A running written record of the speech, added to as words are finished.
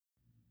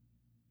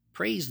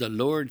Praise the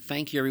Lord.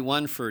 Thank you,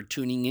 everyone, for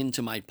tuning in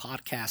to my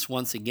podcast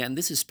once again.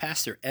 This is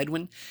Pastor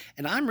Edwin,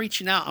 and I'm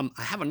reaching out.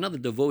 I have another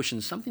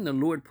devotion, something the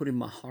Lord put in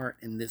my heart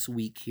in this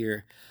week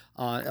here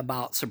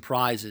about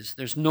surprises.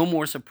 There's no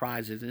more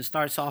surprises. And it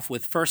starts off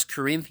with 1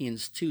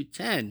 Corinthians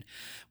 2:10,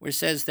 where it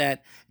says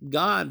that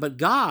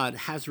God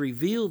has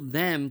revealed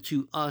them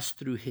to us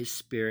through his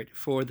Spirit.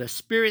 For the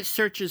Spirit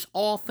searches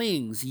all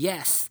things,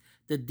 yes,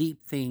 the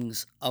deep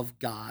things of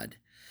God.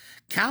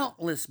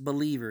 Countless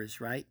believers,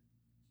 right?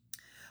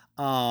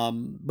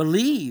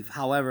 Believe,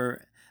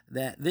 however,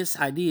 that this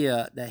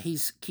idea that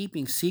he's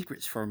keeping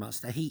secrets from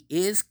us, that he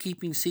is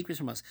keeping secrets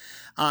from us,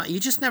 you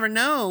just never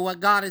know what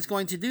God is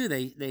going to do.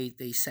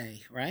 They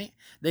say, right?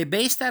 They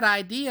base that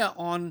idea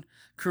on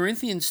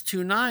Corinthians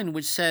 2:9,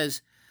 which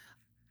says,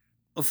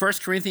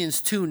 1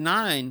 Corinthians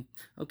 2:9,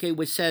 okay,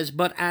 which says,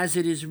 "But as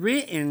it is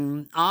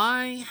written,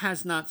 eye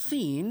has not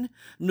seen,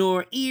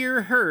 nor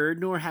ear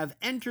heard, nor have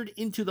entered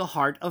into the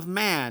heart of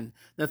man,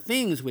 the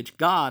things which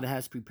God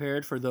has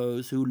prepared for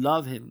those who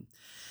love him."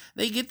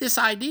 They get this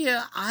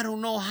idea. I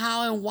don't know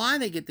how and why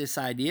they get this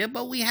idea,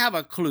 but we have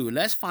a clue.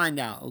 Let's find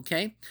out,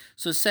 okay?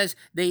 So it says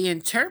they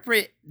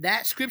interpret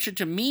that scripture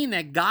to mean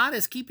that God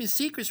is keeping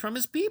secrets from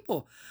his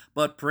people.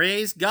 But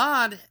praise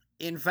God,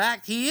 in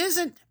fact, he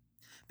isn't.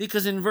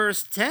 Because in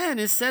verse 10,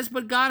 it says,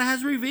 "But God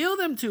has revealed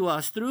them to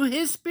us through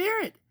his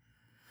Spirit.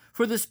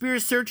 For the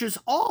Spirit searches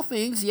all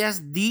things, yes,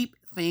 deep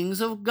things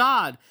of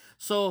God."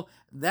 So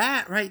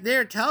that right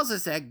there tells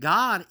us that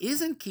God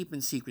isn't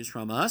keeping secrets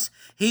from us.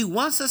 He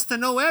wants us to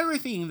know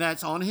everything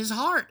that's on his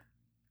heart.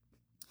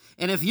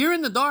 And if you're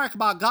in the dark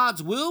about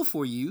God's will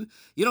for you,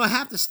 you don't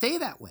have to stay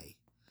that way.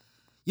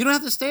 You don't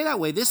have to stay that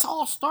way. This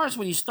all starts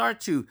when you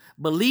start to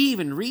believe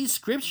and read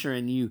scripture,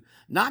 and you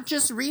not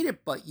just read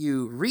it, but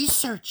you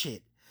research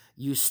it.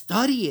 You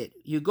study it.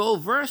 You go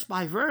verse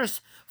by verse,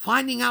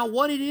 finding out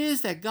what it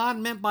is that God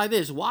meant by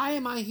this. Why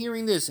am I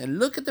hearing this? And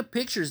look at the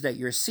pictures that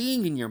you're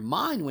seeing in your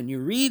mind when you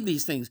read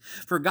these things.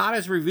 For God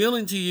is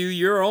revealing to you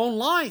your own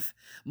life,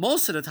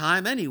 most of the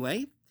time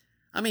anyway.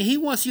 I mean, he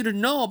wants you to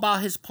know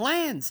about his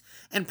plans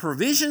and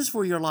provisions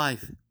for your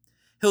life.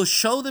 He'll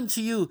show them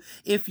to you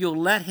if you'll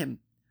let him.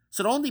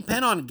 So don't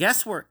depend on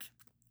guesswork.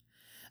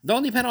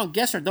 Don't depend on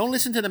guesswork. Don't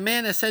listen to the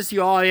man that says to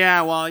you, "Oh,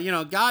 yeah,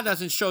 well, God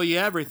doesn't show you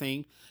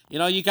everything.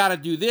 You got to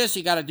do this,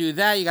 you got to do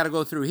that, you got to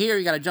go through here,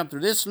 you got to jump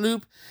through this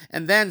loop,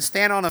 and then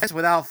stand on a fence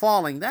without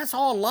falling." That's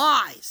all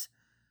lies.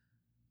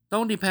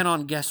 Don't depend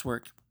on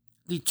guesswork.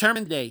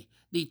 Determine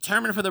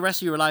for the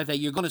rest of your life that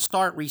you're going to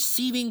start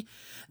receiving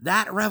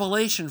that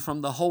revelation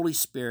from the Holy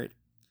Spirit.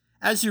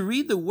 As you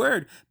read the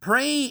Word,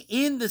 pray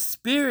in the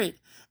Spirit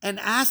and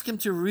ask him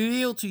to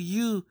reveal to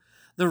you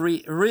the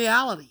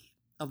reality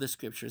of the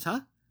Scriptures,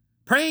 huh?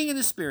 Praying in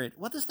the Spirit.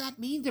 What does that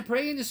mean, to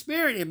pray in the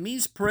Spirit? It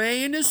means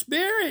pray in the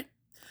Spirit.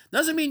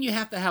 Doesn't mean you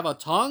have to have a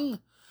tongue.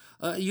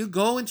 You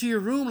go into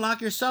your room,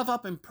 lock yourself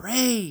up, and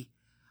pray.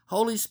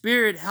 "Holy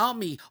Spirit, help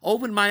me.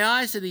 Open my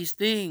eyes to these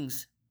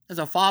things, as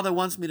a father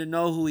wants me to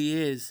know who he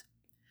is."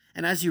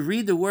 And as you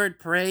read the Word,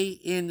 pray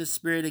in the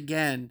Spirit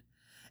again.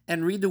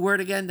 And read the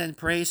Word again, then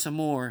pray some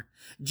more.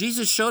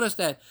 Jesus showed us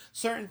that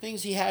certain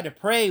things he had to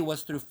pray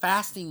was through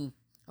fasting,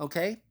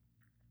 okay?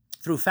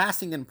 Through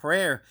fasting and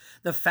prayer.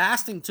 The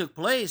fasting took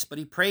place, but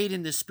he prayed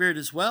in the Spirit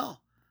as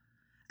well.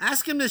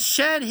 Ask him to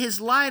shed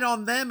his light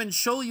on them and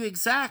show you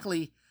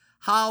exactly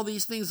how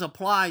these things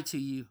apply to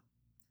you.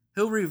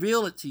 He'll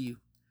reveal it to you.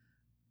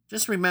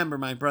 Just remember,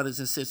 my brothers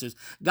and sisters,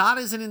 God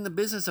isn't in the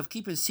business of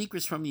keeping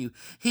secrets from you.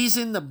 He's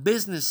in the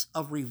business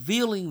of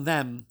revealing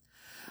them.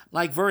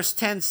 Like verse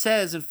 10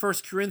 says in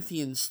 1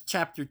 Corinthians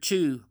chapter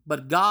 2,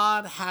 "But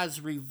God has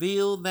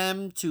revealed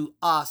them to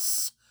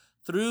us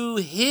through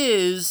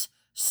his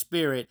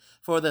Spirit.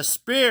 For the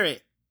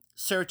Spirit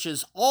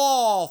searches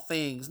all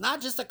things,"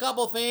 not just a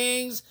couple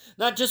things,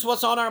 not just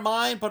what's on our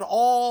mind, but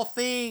all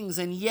things.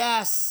 And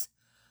yes,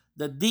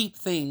 the deep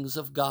things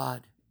of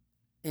God.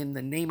 In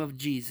the name of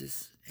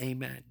Jesus,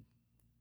 amen.